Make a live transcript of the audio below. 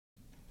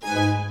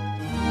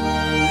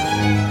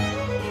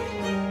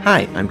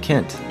Hi, I'm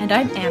Kent, And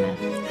I'm Anna.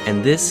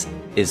 and this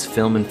is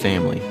Film and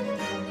Family.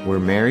 We're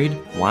married,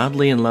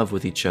 wildly in love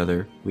with each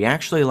other, we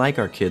actually like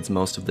our kids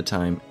most of the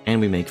time,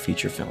 and we make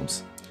feature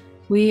films.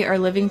 We are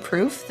living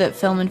proof that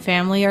film and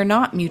family are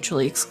not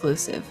mutually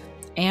exclusive,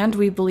 and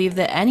we believe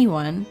that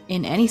anyone,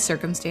 in any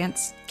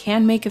circumstance,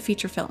 can make a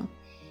feature film.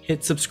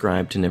 Hit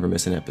subscribe to never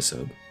miss an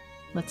episode.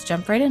 Let's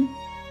jump right in.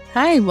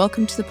 Hi,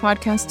 welcome to the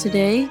podcast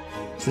today.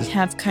 We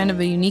have kind of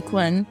a unique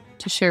one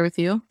to share with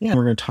you. Yeah,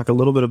 we're going to talk a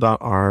little bit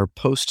about our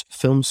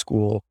post-film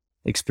school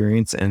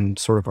experience and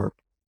sort of our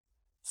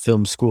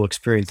film school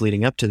experience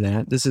leading up to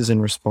that. This is in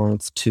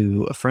response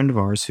to a friend of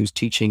ours who's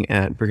teaching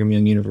at Brigham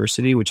Young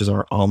University, which is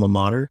our alma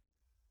mater,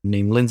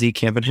 named Lindsay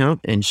Campenhout,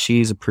 and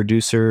she's a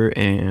producer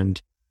and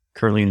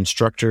currently an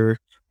instructor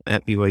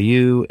at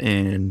BYU,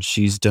 and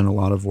she's done a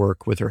lot of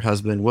work with her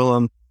husband,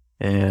 Willem,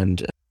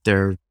 and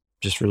they're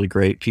just really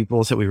great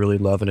people that we really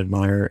love and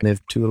admire. And they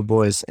have 2 little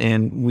boys,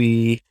 and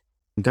we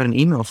got an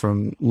email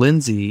from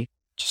Lindsay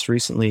just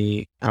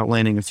recently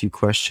outlining a few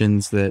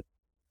questions that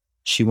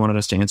she wanted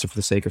us to answer for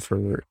the sake of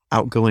her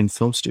outgoing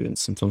film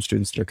students and film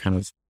students that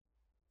are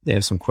they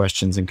have some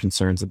questions and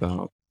concerns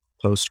about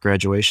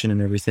post-graduation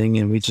and everything.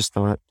 And we just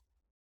thought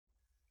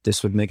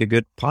this would make a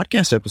good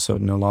podcast episode.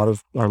 And a lot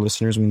of our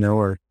listeners we know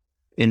are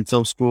in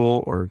film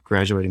school or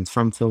graduating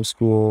from film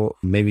school.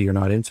 Maybe you're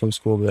not in film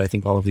school, but I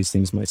think all of these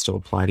things might still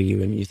apply to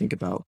you and you think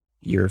about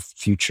your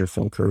future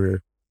film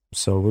career.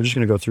 So we're just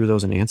going to go through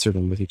those and answer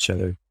them with each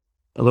other.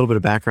 A little bit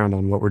of background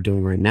on what we're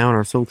doing right now in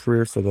our film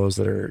career for those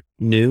that are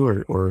new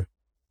or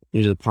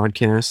new to the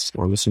podcast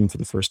or listening for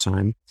the first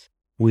time.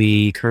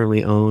 We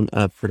currently own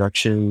a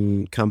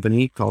production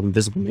company called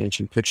Invisible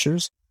Mansion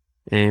Pictures,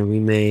 and we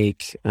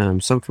make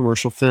some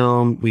commercial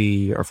film.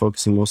 We are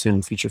focusing mostly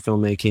on feature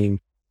filmmaking.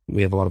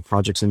 We have a lot of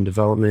projects in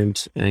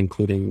development,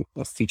 including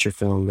a feature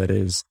film that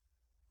is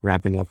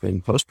wrapping up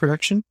in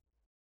post-production.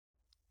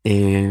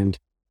 And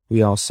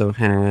we also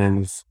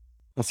have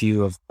a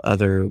few of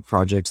other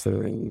projects that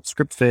are in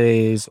script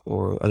phase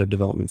or other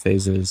development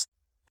phases.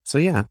 So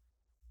yeah.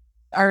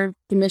 The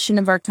mission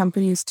of our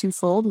company is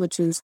twofold, which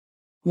is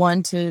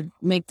 1, to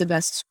make the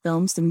best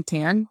films that we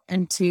can,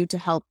 and 2, to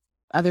help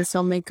other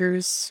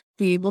filmmakers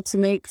be able to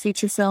make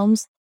feature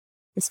films,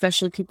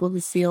 especially people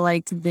who feel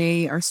like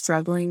they are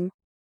struggling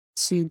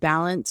to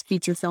balance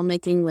feature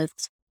filmmaking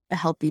with a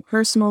healthy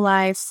personal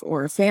life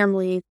or a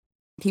family,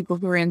 people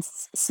who are in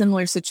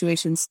similar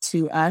situations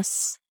to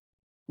us,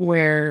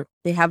 where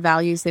they have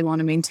values they want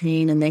to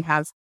maintain and they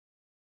have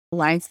a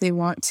life they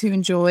want to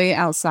enjoy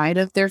outside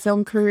of their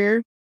film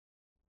career.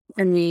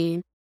 And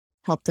we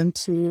help them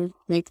to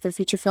make their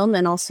feature film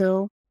and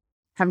also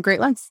have a great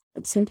life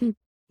at the same time.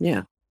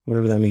 Yeah,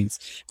 whatever that means.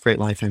 Great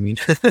life, I mean.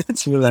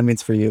 That's what that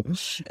means for you.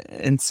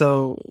 And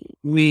so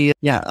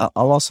I'll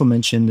also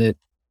mention that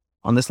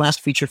on this last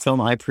feature film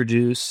I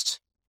produced,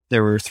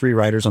 there were 3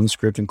 writers on the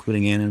script,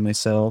 including Anna and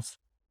myself,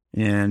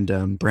 and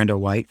Brando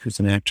White, who's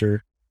an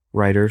actor,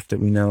 writer that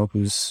we know,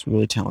 who's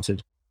really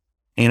talented.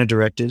 Anna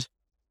directed,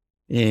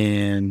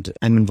 and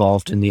I'm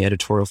involved in the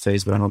editorial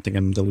phase, but I don't think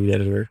I'm the lead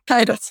editor.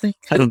 I don't think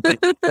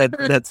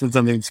that's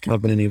something that's kind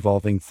of been an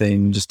evolving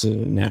thing, just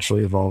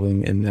naturally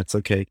evolving, and that's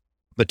okay.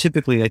 But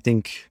typically, I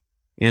think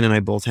Anna and I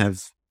both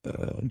have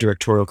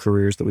directorial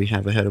careers that we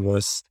have ahead of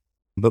us,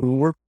 but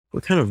we're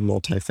kind of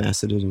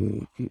multifaceted,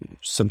 and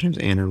sometimes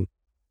Anna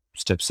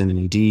steps in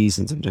EDs,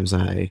 and sometimes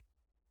I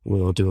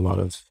will do a lot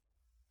of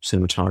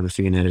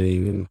cinematography and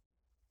editing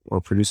or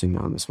producing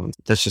on this one.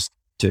 That's just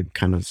to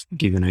kind of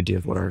give you an idea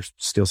of what our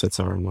skill sets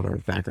are and what our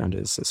background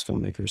is as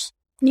filmmakers.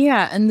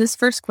 Yeah, and this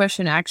first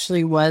question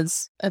actually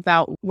was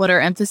about what our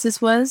emphasis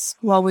was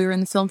while we were in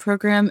the film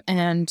program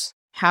and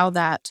how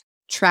that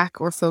track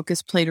or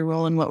focus played a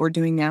role in what we're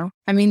doing now.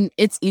 I mean,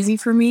 it's easy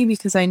for me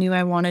because I knew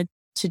I wanted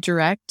to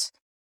direct.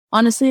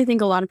 Honestly, I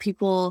think a lot of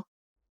people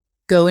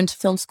go into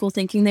film school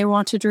thinking they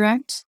want to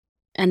direct,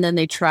 and then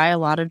they try a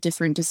lot of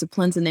different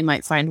disciplines and they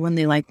might find one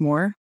they like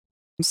more.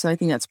 So I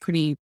think that's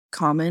pretty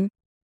common.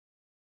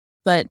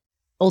 But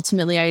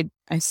ultimately,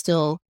 I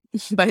still,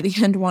 by the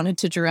end, wanted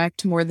to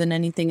direct more than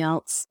anything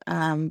else.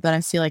 But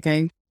I feel like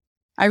I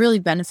really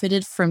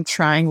benefited from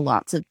trying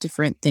lots of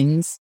different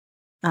things.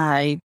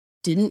 I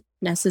didn't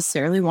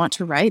necessarily want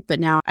to write,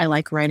 but now I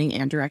like writing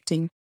and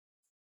directing.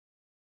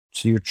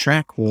 So your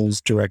track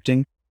was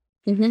directing?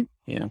 Mm-hmm.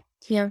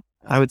 Yeah.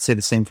 I would say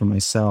the same for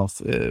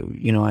myself.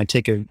 I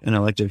take an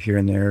elective here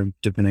and there,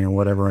 depending on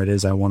whatever it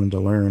is I wanted to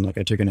learn. Like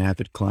I took an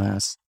Avid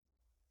class,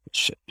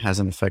 which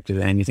hasn't affected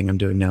anything I'm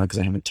doing now because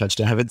I haven't touched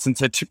Avid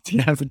since I took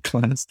the Avid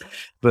class.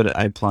 But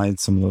I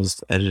applied some of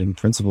those editing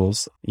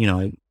principles.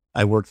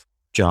 I worked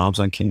jobs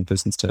on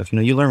campus and stuff.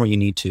 You learn what you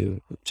need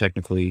to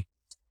technically,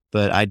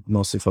 but I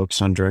mostly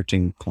focused on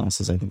directing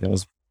classes. I think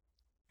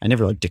I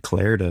never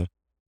declared an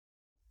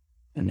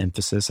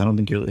emphasis. I don't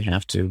think you really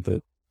have to,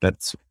 but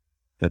that's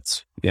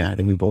I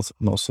think we both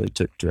mostly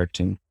took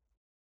directing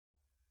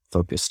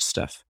focused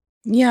stuff.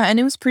 Yeah, and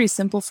it was pretty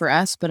simple for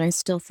us, but I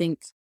still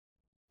think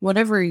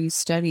whatever you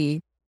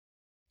study,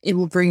 it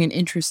will bring an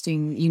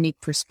interesting, unique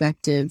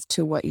perspective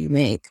to what you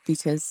make,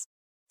 because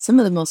some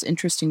of the most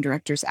interesting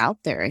directors out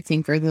there, I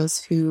think, are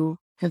those who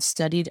have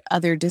studied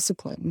other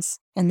disciplines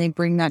and they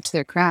bring that to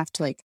their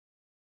craft, like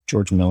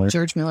George Miller.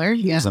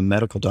 He was a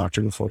medical doctor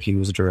before he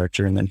was a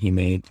director, and then he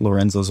made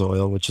Lorenzo's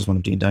Oil, which is one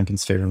of Dean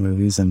Duncan's favorite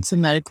movies. And it's a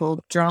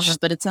medical drama,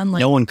 but it's unlike...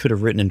 No one could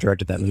have written and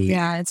directed that movie.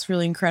 Yeah, it's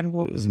really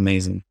incredible. It was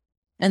amazing.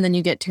 And then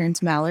you get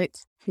Terrence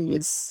Malick, who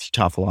was... He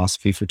taught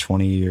philosophy for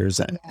 20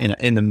 years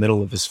in the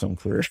middle of his film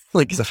career,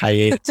 like his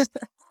hiatus.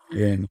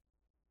 Yeah.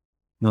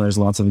 No, there's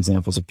lots of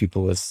examples of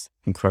people with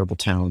incredible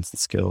talents and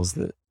skills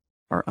that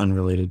are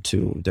unrelated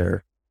to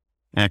their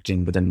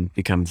acting, but then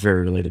become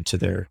very related to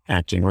their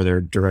acting or their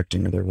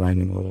directing or their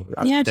writing or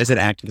whatever. Yeah, I said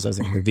acting because I was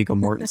thinking of Viggo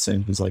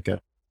Mortensen, who's like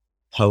a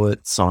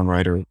poet,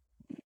 songwriter,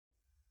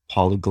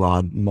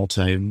 polyglot,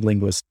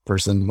 multilinguist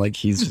person. Like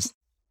he's just,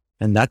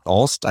 and that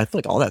all, I feel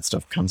like all that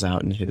stuff comes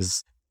out in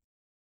his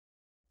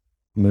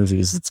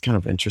movies. It's kind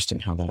of interesting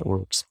how that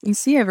works. You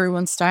see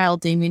everyone's style.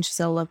 Damien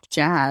Chazelle loved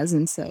jazz,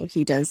 and so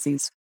he does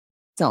these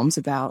films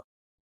about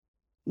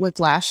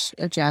Whiplash,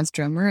 a jazz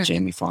drummer. And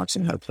Jamie Foxx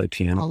knew how to play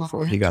piano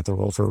before he got the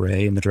role for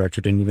Ray, and the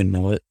director didn't even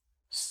know it.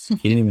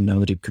 He didn't even know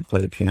that he could play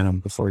the piano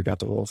before he got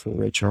the role for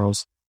Ray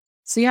Charles.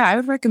 So yeah, I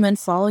would recommend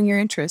following your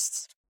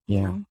interests. Yeah.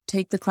 You know,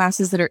 take the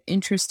classes that are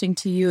interesting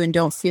to you and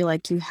don't feel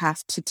like you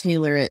have to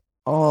tailor it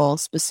all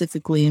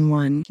specifically in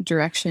one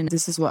direction.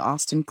 This is what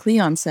Austin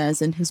Kleon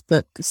says in his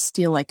book,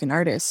 Steal Like an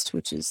Artist,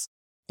 which is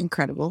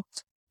incredible.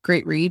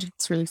 Great read.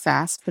 It's really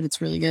fast, but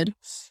it's really good.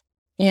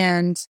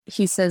 And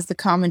he says the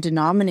common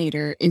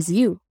denominator is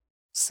you.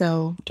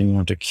 So you don't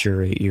have to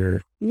curate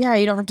your... Yeah,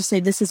 you don't have to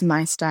say, this is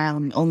my style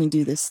and only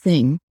do this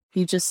thing.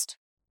 You just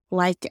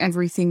like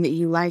everything that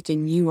you like,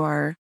 and you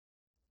are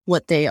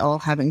what they all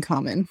have in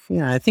common.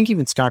 Yeah, I think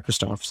even Scott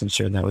Christopherson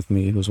shared that with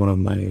me, who was one of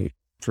my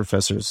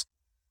professors.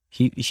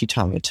 He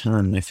taught me a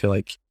ton. And I feel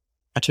like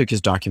I took his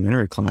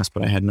documentary class,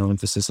 but I had no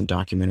emphasis in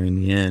documentary in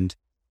the end.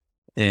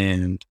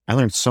 And I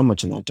learned so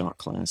much in that doc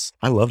class.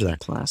 I loved that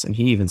class. And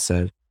he even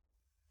said,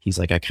 he's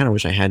like, I kind of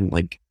wish I hadn't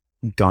like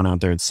gone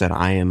out there and said,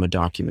 I am a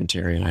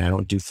documentarian. I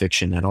don't do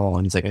fiction at all.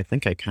 And he's like, I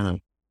think I kind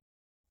of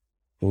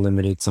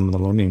limited some of the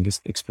learning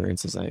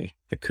experiences I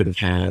could have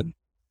had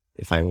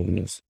if I wouldn't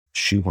have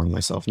shoehorned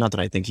myself. Not that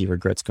I think he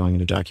regrets going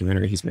into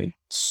documentary. He's made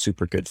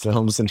super good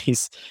films and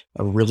he's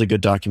a really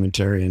good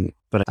documentarian.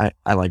 But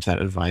I like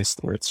that advice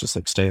where it's just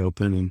like, stay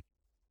open and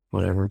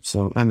whatever.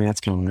 So, I mean,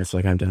 that's kind of what I feel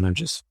like I've done.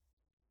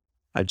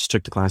 I just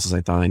took the classes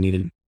I thought I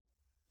needed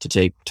to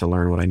take to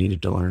learn what I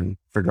needed to learn,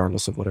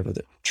 regardless of whatever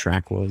the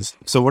track was.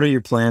 So what are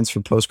your plans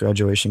for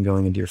post-graduation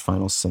going into your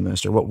final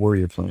semester? What were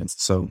your plans?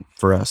 So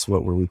for us,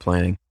 what were we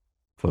planning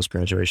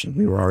post-graduation?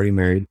 We were already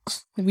married.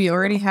 We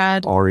already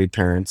had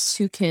parents.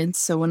 2 kids.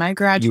 So when I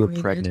graduated... You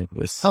were pregnant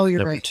with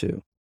you're right.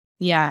 2.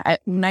 Yeah.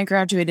 When I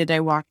graduated,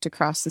 I walked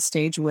across the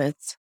stage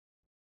with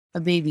a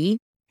baby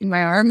in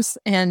my arms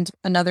and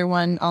another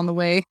one on the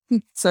way.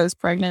 So I was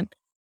pregnant.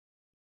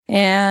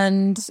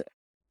 And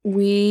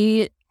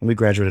we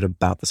graduated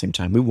about the same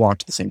time. We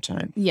walked at the same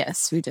time.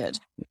 Yes, we did.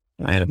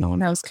 I had known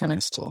that was kind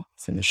of cool.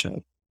 Finish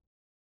up.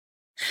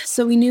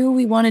 So we knew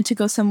we wanted to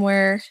go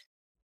somewhere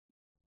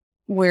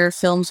where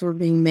films were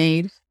being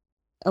made,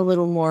 a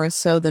little more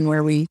so than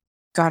where we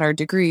got our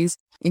degrees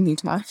in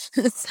Utah.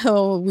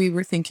 So we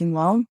were thinking,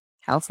 well,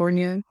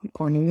 California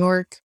or New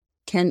York.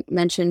 Kent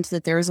mentioned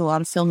that there was a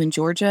lot of film in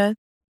Georgia.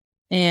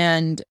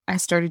 And I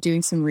started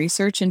doing some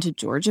research into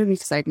Georgia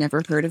because I'd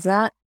never heard of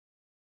that.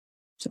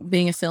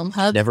 Being a film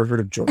hub. Never heard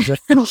of Georgia?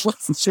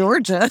 What's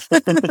Georgia?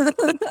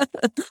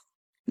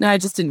 No, I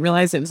just didn't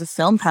realize it was a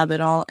film hub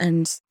at all.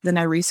 And then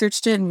I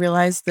researched it and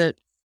realized that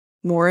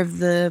more of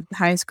the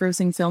highest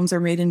grossing films are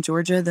made in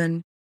Georgia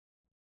than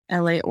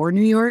LA or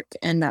New York.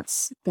 And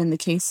that's been the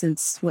case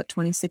since,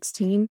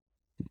 2016?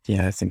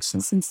 Yeah, I think so.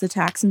 Since the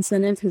tax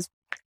incentive has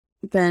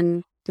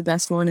been the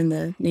best one in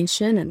the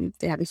nation. And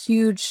they have a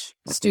huge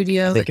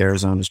studio. I think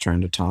Arizona's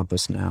trying to top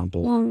us now. But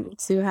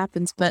let's see what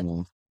happens. But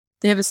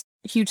they have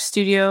a huge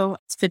studio.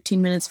 It's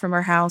 15 minutes from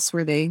our house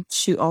where they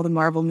shoot all the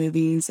Marvel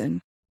movies.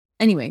 And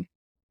anyway,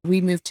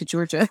 we moved to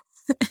Georgia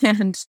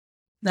and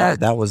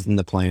that was in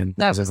the plan.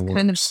 That was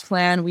kind of the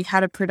plan. We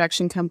had a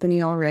production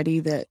company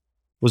already that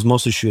was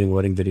mostly shooting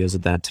wedding videos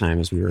at that time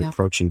as we were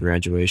approaching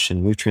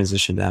graduation. We've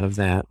transitioned out of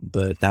that,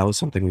 but that was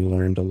something we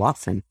learned a lot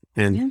from.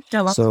 And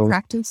got lots of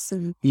practice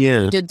and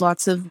did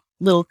lots of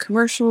little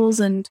commercials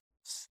and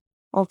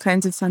all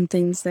kinds of fun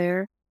things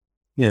there.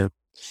 Yeah.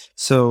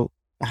 So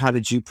how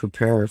did you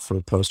prepare for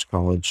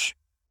post-college?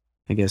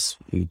 I guess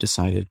we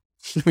decided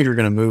we were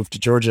going to move to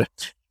Georgia.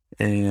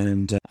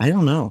 And I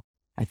don't know.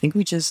 I think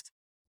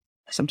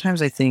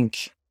sometimes I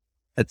think,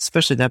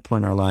 especially at that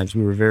point in our lives,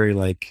 we were very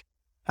like,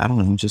 I don't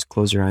know, just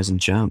close your eyes and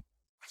jump.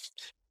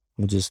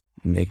 We'll just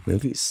make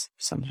movies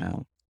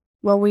somehow.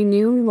 Well, we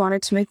knew we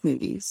wanted to make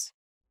movies.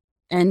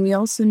 And we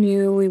also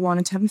knew we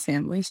wanted to have a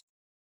family.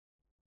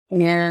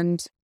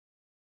 And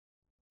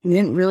we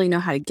didn't really know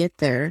how to get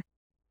there.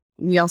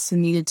 We also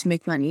needed to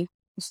make money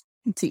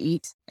to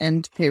eat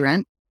and pay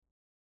rent.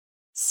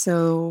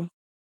 So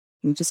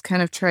we just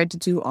kind of tried to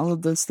do all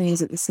of those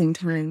things at the same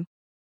time.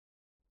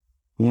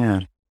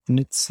 Yeah. and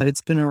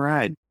it's been a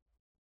ride.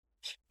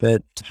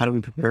 But how do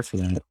we prepare for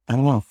that? I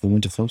don't know. We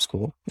went to film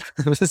school.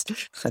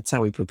 That's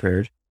how we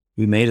prepared.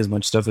 We made as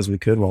much stuff as we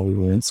could while we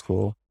were in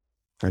school,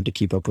 tried to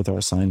keep up with our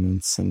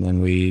assignments, and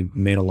then we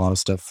made a lot of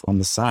stuff on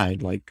the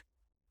side. Like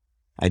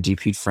I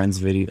DP'd friends'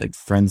 video, like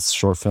friends'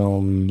 short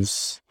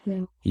films.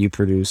 Yeah. You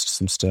produced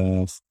some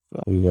stuff.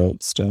 We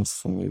wrote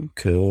stuff and we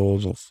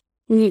killed.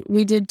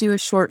 We did do a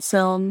short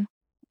film.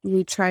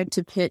 We tried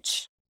to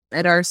pitch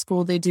at our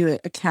school. They do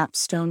a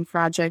capstone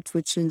project,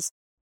 which is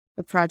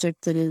a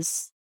project that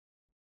is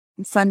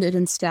funded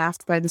and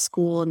staffed by the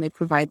school, and they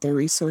provide their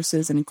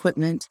resources and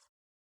equipment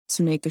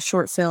to make a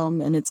short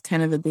film, and it's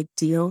kind of a big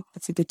deal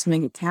if you get to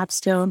make a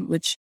capstone,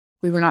 which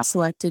we were not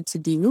selected to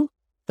do,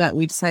 but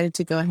we decided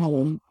to go ahead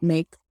and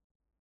make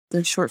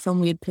the short film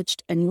we had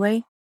pitched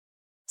anyway.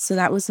 So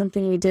that was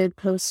something we did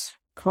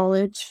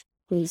post-college,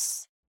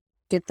 was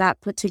get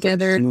that put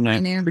together.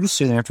 Pretty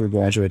soon after we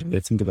graduated, I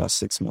think about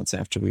 6 months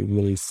after we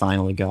really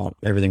finally got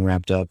everything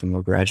wrapped up and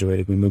we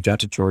graduated, we moved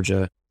out to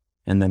Georgia.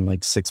 And then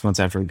like 6 months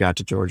after we got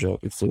to Georgia,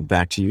 we flew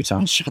back to Utah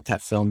and shot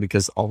that film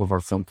because all of our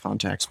film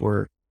contacts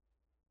were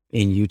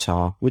in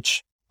Utah,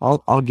 which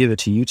I'll give it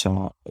to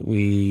Utah.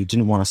 We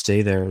didn't want to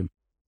stay there,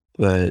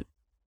 but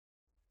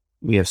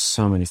we have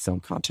so many film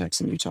contacts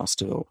in Utah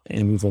still.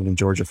 And we've lived in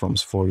Georgia for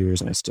almost 4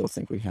 years. And I still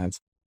think we have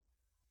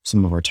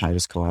some of our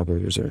tightest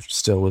collaborators are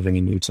still living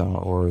in Utah,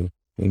 or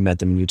we met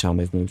them in Utah and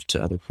they've moved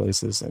to other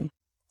places. And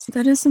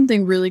that is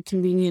something really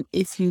convenient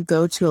if you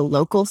go to a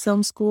local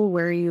film school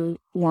where you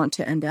want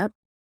to end up,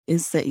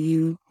 is that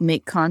you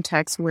make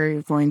contacts where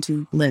you're going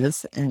to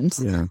live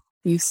and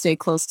you stay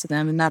close to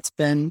them. And that's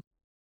been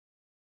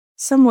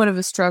somewhat of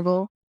a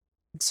struggle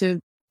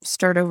to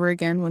start over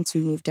again once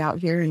we moved out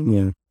here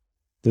and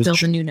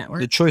build a new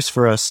network. The choice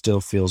for us still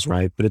feels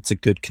right, but it's a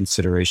good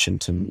consideration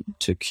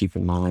to keep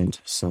in mind.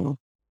 So,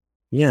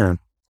 yeah.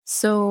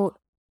 So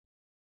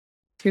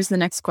here's the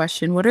next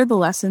question. What are the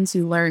lessons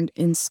you learned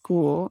in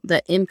school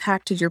that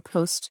impacted your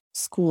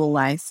post-school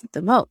life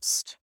the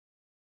most?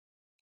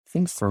 I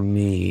think for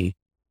me,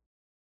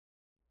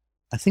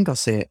 I think I'll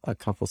say a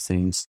couple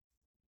things.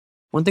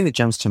 One thing that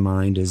jumps to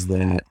mind is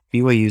that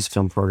BYU's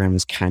film program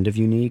is kind of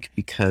unique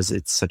because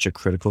it's such a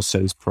critical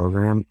studies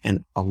program,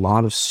 and a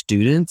lot of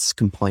students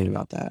complain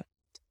about that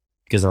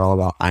because they're all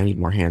about, I need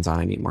more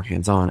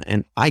hands-on.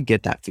 And I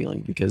get that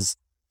feeling because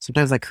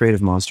sometimes that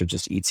creative monster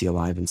just eats you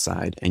alive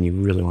inside and you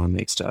really want to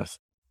make stuff.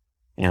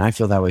 And I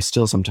feel that way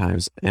still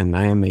sometimes, and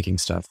I am making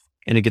stuff,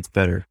 and it gets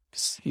better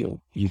because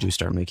you do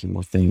start making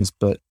more things.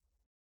 But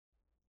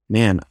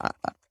man,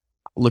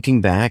 looking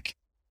back,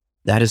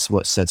 that is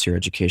what sets your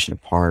education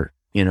apart.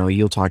 You know,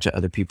 you'll talk to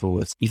other people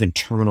with even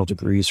terminal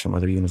degrees from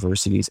other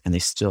universities, and they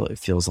still, it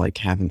feels like,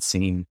 haven't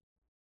seen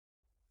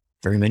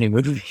very many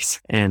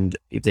movies. And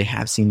if they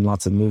have seen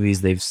lots of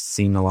movies, they've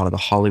seen a lot of the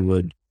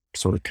Hollywood,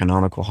 sort of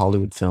canonical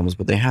Hollywood films,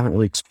 but they haven't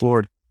really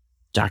explored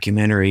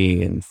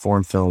documentary and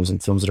foreign films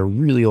and films that are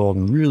really old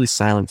and really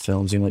silent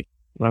films. You know, like,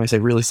 when I say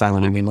really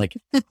silent, I mean like,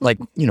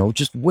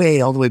 just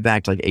way all the way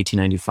back to like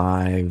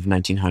 1895,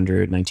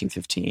 1900,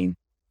 1915.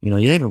 You know,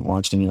 you haven't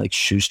watched any like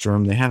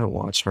Shoestrom. They haven't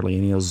watched hardly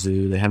any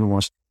Ozu. They haven't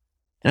watched,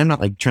 and I'm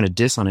not like trying to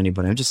diss on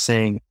anybody. I'm just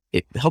saying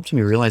it helped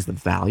me realize the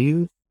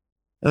value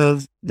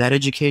of that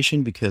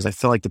education because I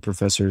felt like the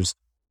professors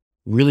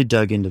really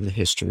dug into the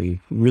history,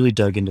 really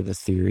dug into the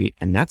theory,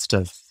 and that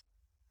stuff,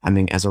 I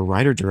mean, as a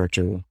writer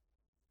director,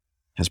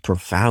 has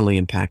profoundly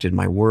impacted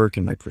my work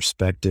and my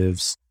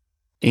perspectives.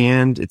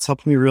 And it's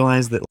helped me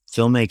realize that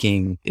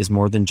filmmaking is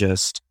more than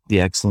just the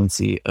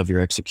excellency of your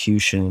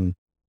execution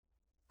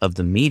of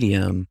the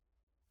medium,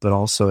 but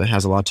also it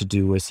has a lot to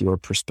do with your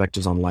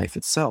perspectives on life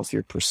itself,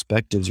 your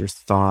perspectives, your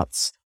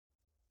thoughts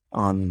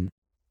on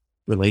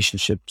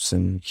relationships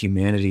and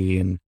humanity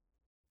and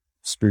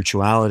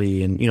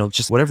spirituality and, you know,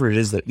 just whatever it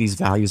is that these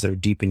values that are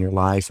deep in your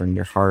life or in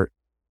your heart.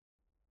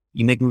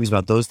 You make movies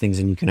about those things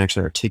and you can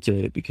actually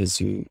articulate it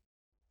because you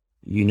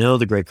know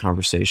the great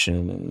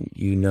conversation and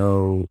you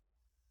know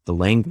the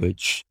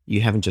language.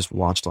 You haven't just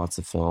watched lots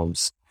of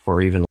films or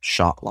even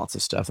shot lots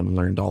of stuff and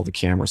learned all the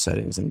camera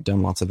settings and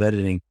done lots of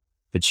editing,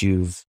 but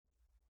you've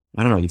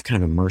kind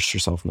of immersed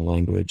yourself in the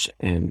language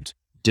and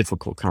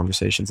difficult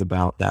conversations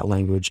about that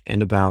language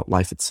and about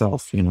life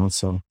itself, you know?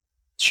 So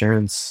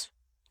Sharon's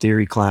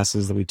theory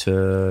classes that we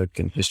took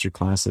and history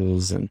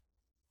classes, and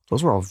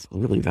those were all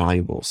really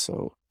valuable.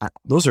 So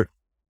those are,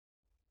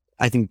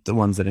 I think, the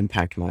ones that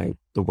impact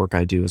the work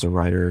I do as a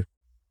writer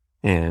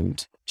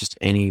and just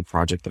any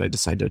project that I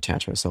decide to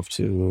attach myself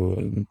to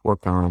and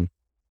work on.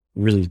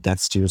 Really, that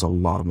steers a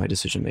lot of my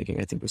decision making,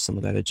 I think, with some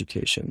of that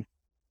education.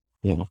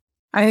 Yeah.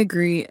 I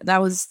agree.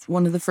 That was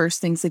one of the first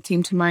things that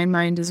came to my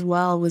mind as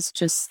well, was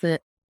just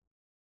that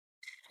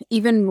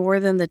even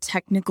more than the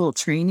technical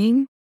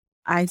training,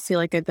 I feel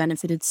like I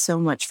benefited so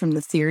much from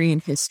the theory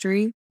and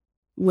history,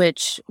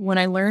 which when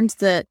I learned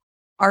that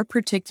our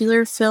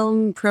particular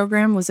film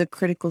program was a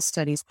critical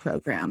studies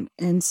program.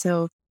 And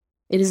so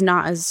it is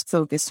not as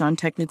focused on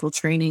technical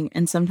training.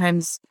 And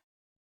sometimes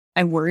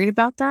I worried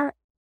about that.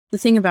 The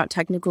thing about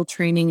technical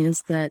training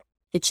is that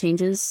it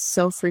changes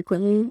so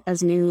frequently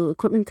as new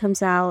equipment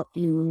comes out,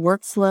 new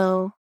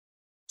workflow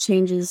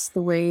changes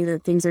the way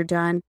that things are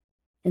done.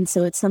 And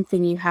so it's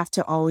something you have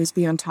to always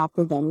be on top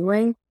of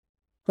anyway.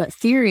 But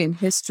theory and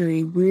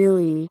history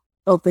really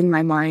opened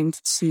my mind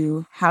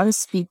to how to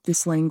speak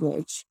this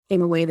language in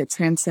a way that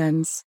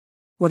transcends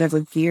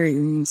whatever gear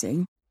you're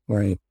using.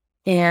 Right.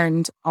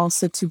 And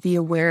also to be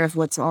aware of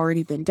what's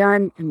already been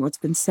done and what's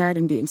been said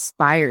and be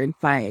inspired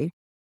by,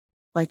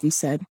 like you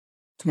said,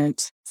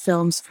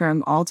 films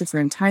from all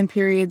different time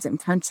periods and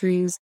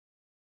countries.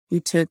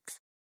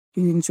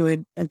 We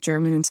enjoyed a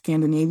German and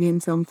Scandinavian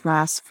film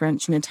class,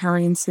 French and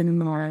Italian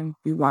cinema.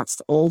 We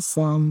watched old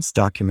films.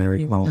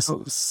 Documentary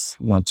classes,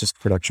 not just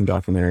production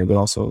documentary, but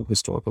also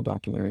historical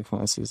documentary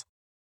classes.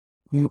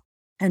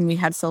 And we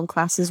had film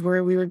classes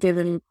where we were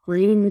given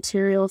reading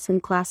material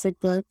from classic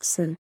books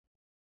and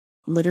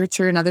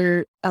literature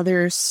and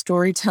other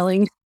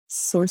storytelling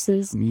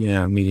sources.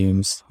 Yeah,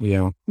 mediums.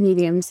 Yeah.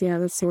 Mediums, yeah,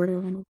 that's sort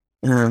of.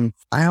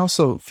 I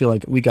also feel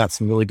like we got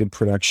some really good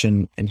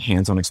production and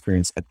hands-on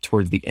experience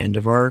towards the end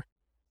of our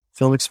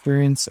film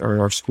experience or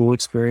our school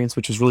experience,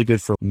 which was really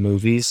good for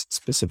movies,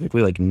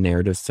 specifically like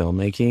narrative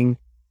filmmaking.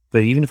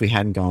 But even if we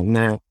hadn't gotten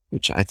that,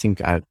 which I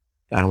think I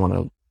don't want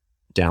to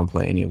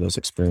downplay any of those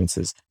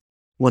experiences.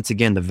 Once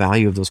again, the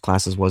value of those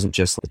classes wasn't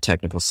just the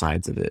technical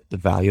sides of it. The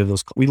value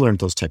of we learned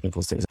those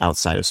technical things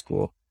outside of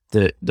school.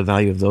 The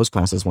value of those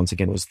classes, once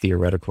again, was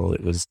theoretical.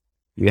 It was,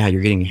 yeah,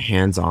 you're getting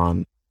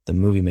hands-on the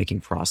movie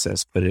making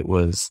process, but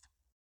once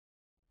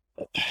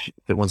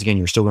again,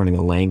 you're still learning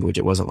the language.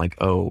 It wasn't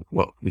like, oh,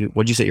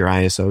 what'd you set your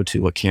ISO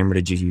to? What camera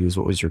did you use?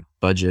 What was your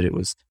budget? It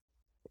was,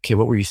 okay,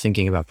 what were you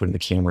thinking about putting the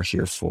camera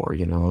here for?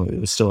 It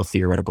was still a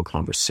theoretical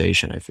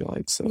conversation, I feel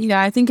like. So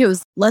yeah, I think it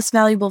was less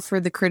valuable for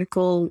the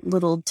critical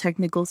little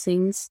technical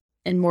things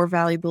and more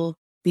valuable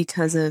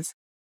because of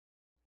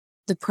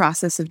the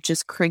process of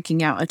just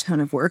cranking out a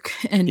ton of work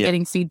and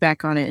getting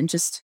feedback on it and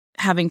just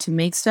having to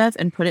make stuff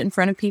and put it in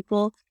front of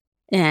people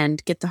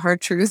and get the hard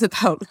truth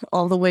about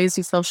all the ways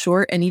you fell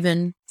short and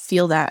even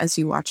feel that as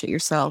you watch it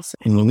yourself.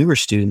 And when we were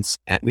students,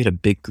 we had a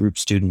big group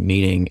student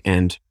meeting,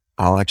 and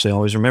I'll actually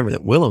always remember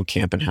that Willow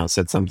Campenhouse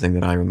said something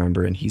that I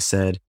remember. And he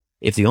said,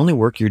 if the only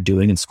work you're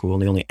doing in school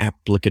and the only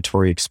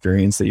applicatory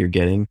experience that you're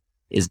getting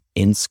is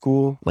in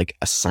school, like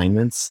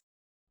assignments,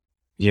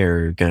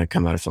 you're going to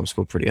come out of film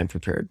school pretty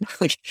unprepared.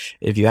 Like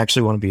if you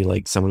actually want to be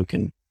like someone who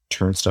can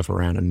turn stuff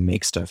around and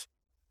make stuff,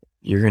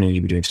 you're going to need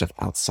to be doing stuff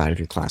outside of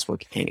your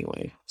classwork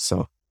anyway.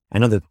 So I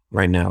know that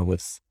right now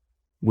with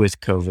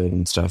COVID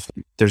and stuff,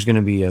 there's going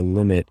to be a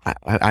limit.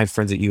 I have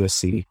friends at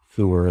USC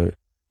who were,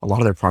 a lot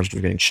of their projects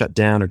were getting shut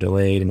down or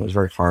delayed, and it was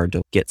very hard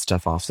to get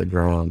stuff off the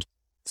ground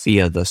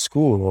via the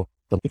school.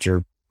 But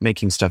you're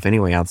making stuff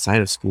anyway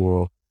outside of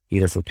school,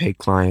 either for paid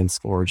clients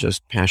or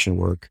just passion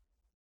work,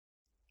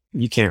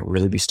 you can't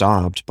really be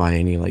stopped by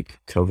any like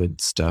COVID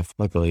stuff.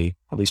 Luckily,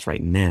 at least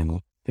right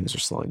now, things are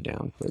slowing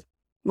down. But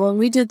well,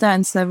 we did that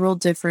in several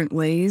different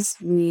ways.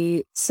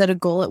 We set a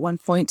goal at one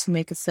point to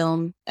make a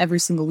film every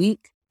single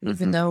week.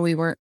 Even though we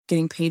weren't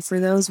getting paid for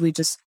those, we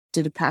just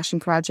did a passion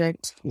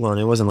project. Well,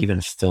 and it wasn't even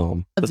a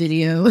film. A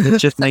video.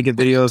 Let's just make a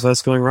video of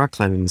us going rock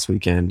climbing this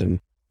weekend,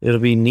 and it'll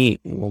be neat.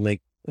 We'll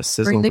make a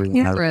sizzle. Bring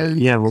the camera.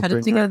 Yeah, we'll cut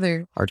it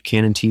together. Our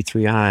Canon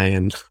T3i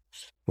and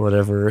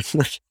whatever.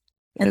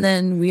 And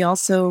then we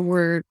also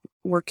were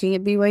working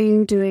at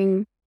BYU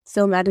doing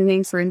film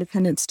editing for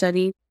independent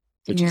study.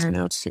 Which is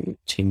now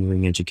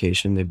continuing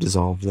education. They've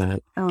dissolved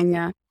that. Oh,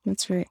 yeah,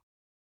 that's right.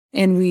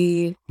 And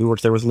we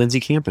worked there with Lindsay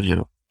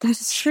Campenhouse. That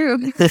is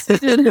true.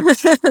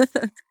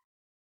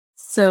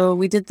 So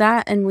we did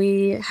that, and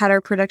we had our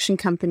production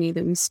company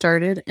that we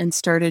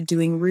started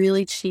doing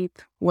really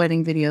cheap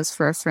wedding videos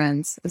for our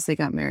friends as they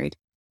got married.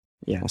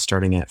 Yeah,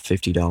 starting at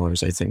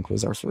 $50, I think,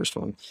 was our first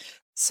one.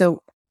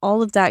 So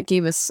all of that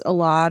gave us a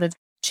lot of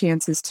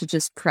chances to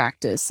just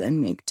practice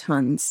and make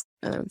tons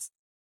of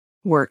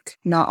work.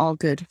 Not all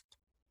good.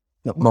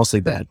 No, mostly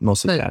bad.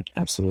 Bad.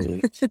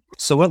 Absolutely.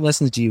 So what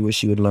lessons do you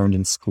wish you had learned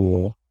in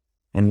school,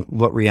 and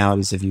what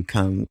realities have you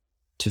come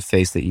to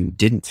face that you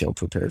didn't feel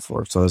prepared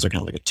for? So those are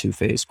kind of like a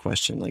two-phase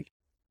question. Like,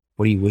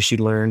 what do you wish you'd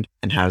learned,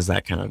 and how does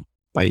that kind of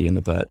bite you in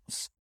the butt?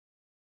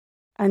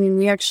 I mean,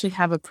 we actually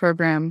have a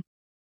program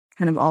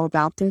kind of all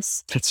about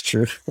this. That's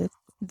true.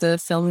 The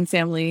Film and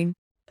Family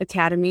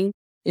Academy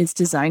is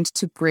designed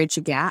to bridge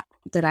a gap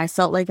that I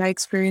felt like I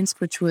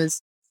experienced, which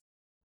was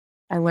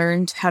I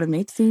learned how to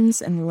make things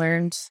and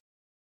learned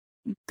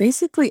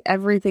basically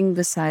everything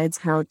besides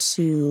how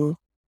to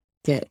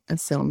get a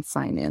film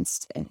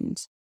financed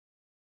and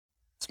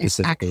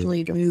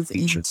actually move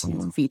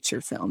into feature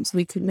films.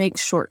 We could make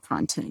short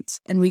content,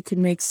 and we could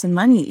make some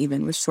money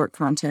even with short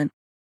content,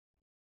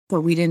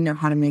 but we didn't know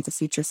how to make a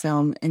feature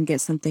film and get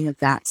something of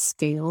that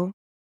scale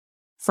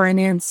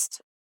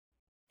financed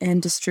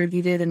and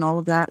distributed and all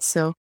of that.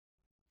 So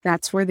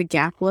that's where the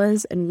gap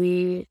was, and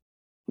we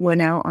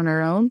went out on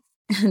our own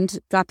and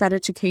got that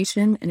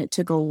education, and it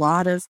took a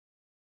lot of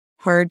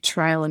hard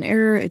trial and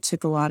error. It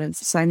took a lot of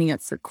signing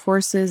up for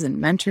courses and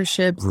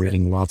mentorships.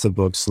 Reading lots of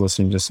books,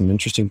 listening to some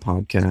interesting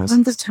podcasts.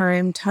 Tons of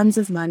time, tons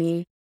of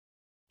money.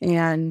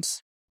 And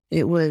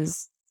it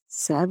was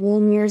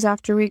 7 years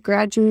after we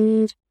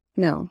graduated.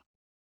 No,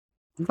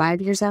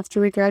 5 years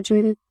after we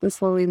graduated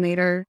before we made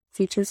our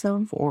feature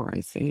film. 4,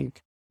 I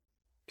think.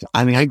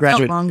 I mean, I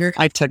graduated. Longer.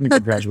 I technically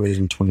graduated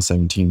in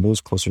 2017, but it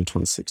was closer to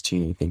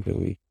 2016. I think that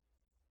we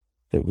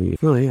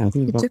really. Yeah, I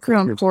think It took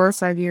around 4 or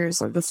 5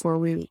 years before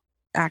we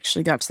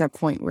actually got to that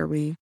point where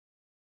we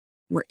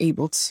were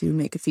able to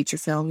make a feature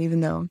film,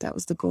 even though that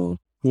was the goal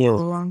all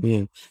along.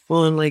 Yeah.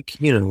 Well, and like,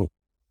 you know,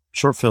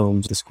 short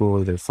films, the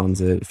school either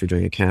funds it if you're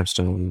doing a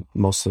capstone,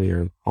 mostly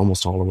or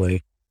almost all the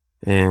way.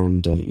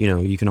 And, you know,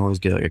 you can always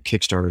get like a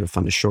Kickstarter to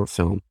fund a short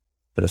film,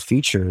 but a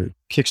feature,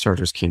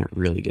 Kickstarters can't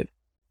really get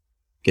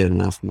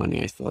enough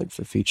money, I feel like,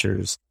 for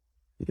features.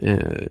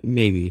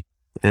 Maybe.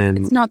 And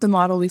it's not the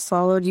model we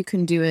followed. You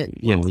can do it.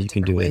 Yeah, you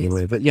can do it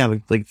anyway. But yeah,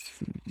 like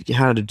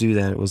how to do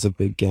that was a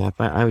big gap.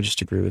 I would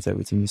just agree with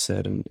everything you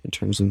said in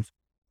terms of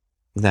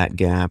that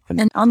gap.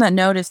 And on that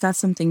note, if that's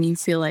something you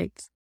feel like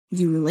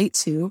you relate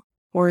to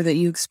or that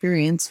you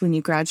experience when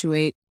you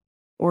graduate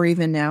or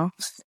even now,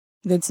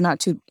 it's not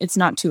too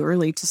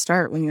early to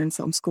start when you're in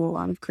film school. A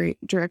lot of great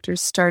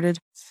directors started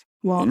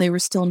while they were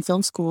still in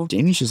film school.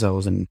 Damien Chazelle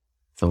was in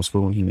film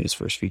school when he made his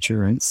first feature,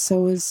 right?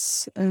 So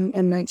was M.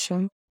 Night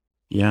Shyamalan.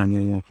 Yeah.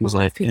 He was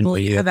like, people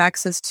have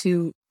access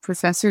to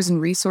professors and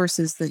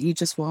resources that you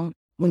just won't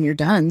when you're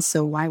done.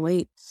 So why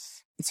wait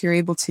if you're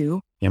able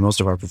to? Yeah,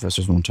 most of our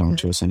professors won't talk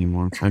to us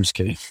anymore. I'm just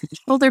kidding.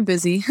 Well, they're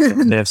busy.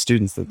 They have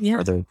students that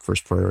are their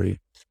first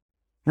priority.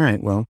 All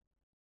right, well.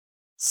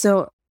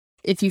 So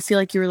if you feel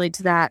like you relate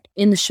to that,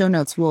 in the show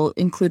notes, we'll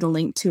include a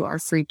link to our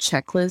free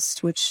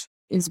checklist, which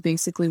is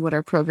basically what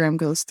our program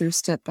goes through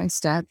step by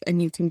step.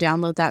 And you can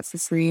download that for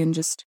free and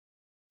just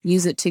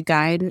use it to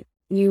guide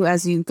you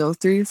as you go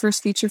through your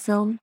first feature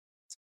film.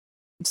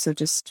 So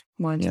just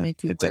wanted to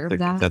make you aware of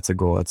that. That's a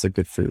goal. That's a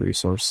good free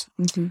resource.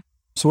 Mm-hmm.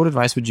 So what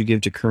advice would you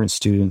give to current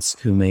students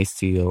who may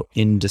feel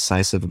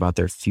indecisive about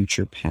their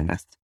future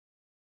path?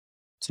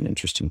 It's an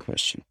interesting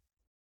question.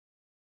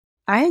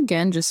 I,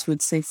 again, just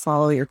would say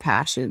follow your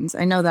passions.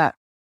 I know that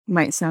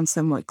might sound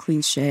somewhat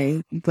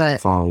cliche,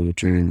 but follow your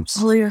dreams.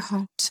 Follow your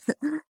heart.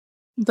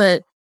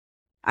 But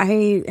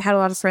I had a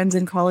lot of friends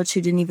in college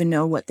who didn't even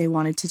know what they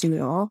wanted to do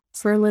at all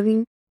for a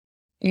living.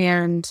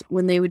 And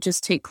when they would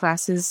just take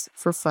classes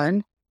for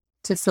fun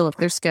to fill up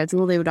their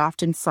schedule, they would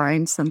often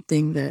find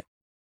something that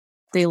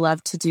they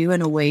love to do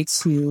and a way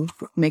to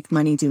make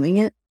money doing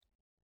it.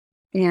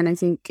 And I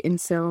think in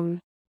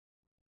film,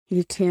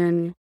 you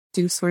can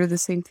do sort of the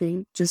same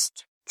thing.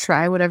 Just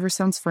try whatever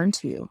sounds fun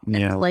to you.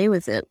 Yeah. Play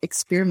with it.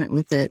 Experiment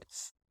with it.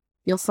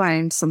 You'll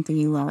find something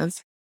you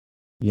love.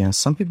 Yeah,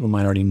 some people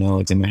might already know,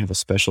 like they might have a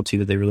specialty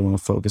that they really want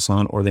to focus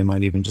on, or they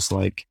might even just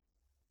like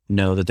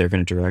know that they're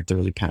going to direct. They're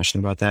really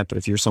passionate about that. But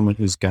if you're someone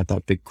who's got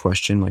that big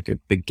question, like a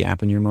big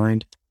gap in your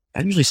mind,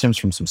 that usually stems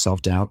from some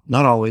self-doubt.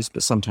 Not always,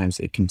 but sometimes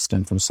it can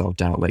stem from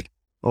self-doubt. Like,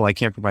 oh, I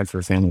can't provide for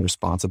a family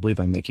responsibly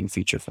by making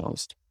feature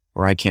films.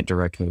 Or I can't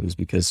direct movies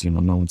because, you know,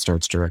 no one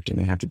starts directing.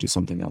 They have to do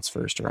something else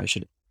first. Or I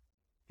should,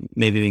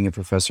 maybe being a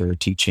professor or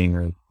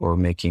teaching or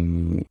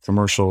making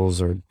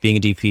commercials or being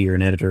a DP or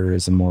an editor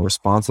is a more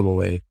responsible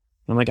way.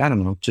 I'm like, I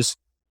don't know, just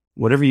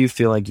whatever you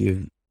feel like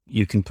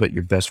you can put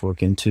your best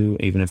work into,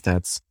 even if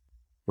that's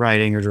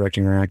writing or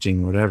directing or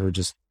acting, or whatever,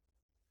 just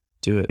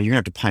do it. You're gonna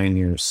have to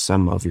pioneer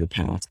some of your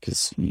path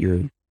because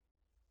your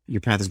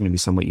path is going to be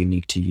somewhat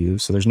unique to you.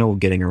 So there's no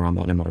getting around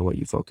that no matter what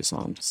you focus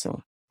on.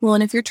 So, well,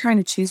 and if you're trying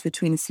to choose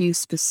between a few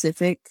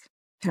specific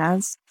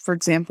paths, for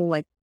example,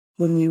 like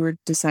when we were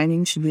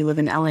deciding, should we live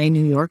in LA,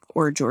 New York,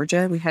 or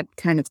Georgia, we had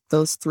kind of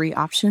those 3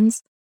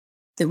 options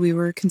that we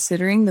were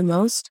considering the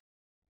most.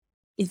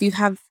 If you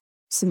have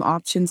some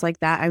options like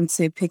that, I would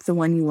say pick the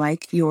one you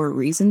like your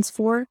reasons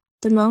for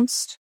the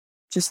most.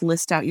 Just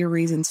list out your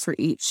reasons for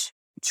each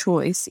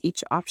choice,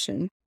 each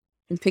option,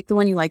 and pick the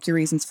one you like your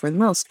reasons for the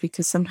most,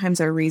 because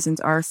sometimes our reasons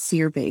are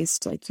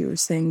fear-based, like you were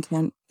saying,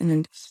 Kent,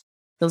 and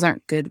those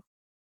aren't good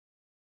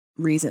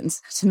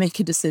reasons to make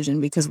a decision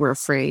because we're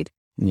afraid.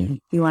 yeah.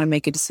 You want to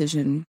make a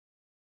decision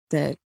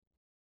that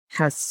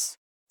has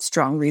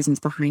strong reasons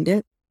behind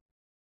it.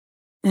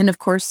 And of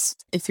course,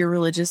 if you're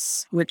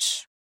religious,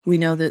 which we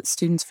know that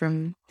students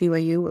from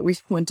BYU, where we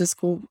went to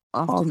school,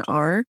 often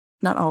are,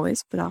 not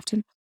always, but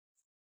often,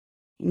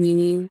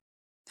 we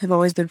have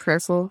always been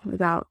prayerful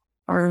about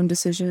our own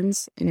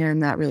decisions,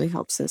 and that really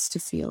helps us to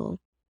feel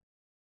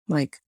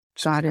like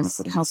God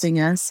is helping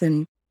us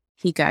and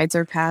He guides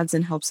our paths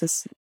and helps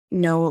us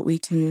know what we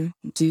can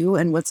do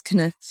and what's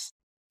going to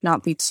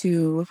not be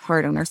too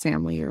hard on our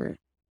family or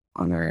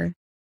on our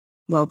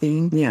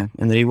well-being. Yeah,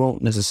 and that He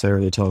won't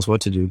necessarily tell us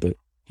what to do, but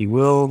He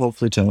will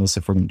hopefully tell us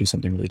if we're going to do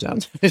something really dumb.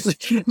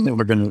 That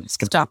we're going to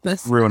Stop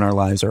us. ruin our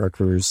lives or our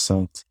careers.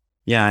 So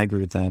yeah, I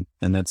agree with that.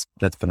 And that's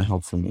been a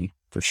help for me,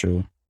 for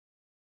sure.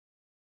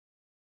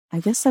 I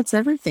guess that's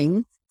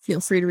everything. Feel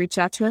free to reach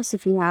out to us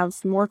if you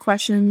have more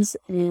questions,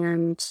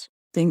 and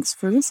thanks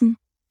for listening.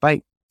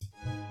 Bye.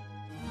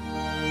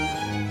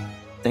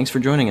 Thanks for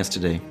joining us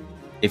today.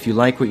 If you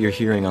like what you're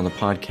hearing on the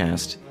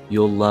podcast,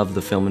 you'll love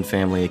the Film and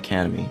Family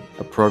Academy,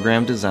 a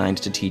program designed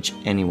to teach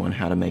anyone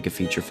how to make a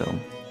feature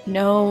film.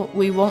 No,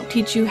 we won't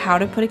teach you how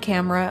to put a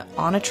camera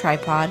on a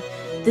tripod.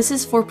 This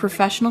is for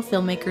professional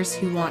filmmakers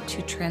who want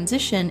to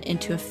transition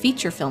into a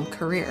feature film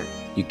career.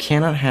 You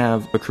cannot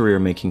have a career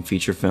making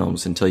feature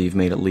films until you've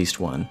made at least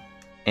one.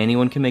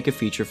 Anyone can make a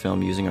feature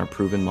film using our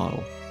proven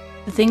model.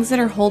 The things that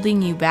are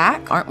holding you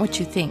back aren't what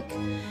you think.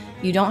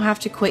 You don't have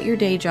to quit your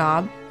day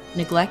job,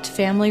 neglect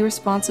family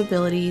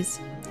responsibilities,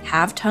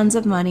 have tons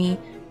of money,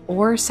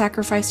 or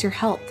sacrifice your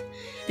health.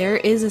 There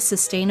is a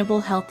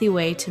sustainable, healthy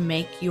way to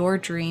make your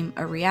dream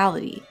a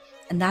reality,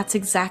 and that's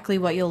exactly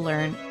what you'll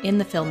learn in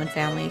the Film and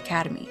Family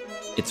Academy.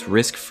 It's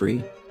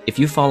risk-free. If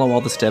you follow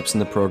all the steps in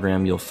the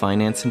program, you'll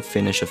finance and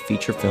finish a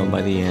feature film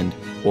by the end,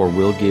 or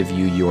we'll give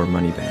you your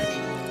money back.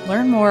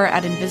 Learn more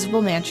at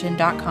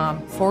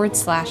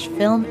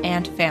invisiblemansion.com/film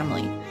and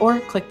family, or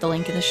click the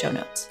link in the show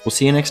notes. We'll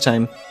see you next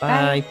time.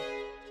 Bye. Bye.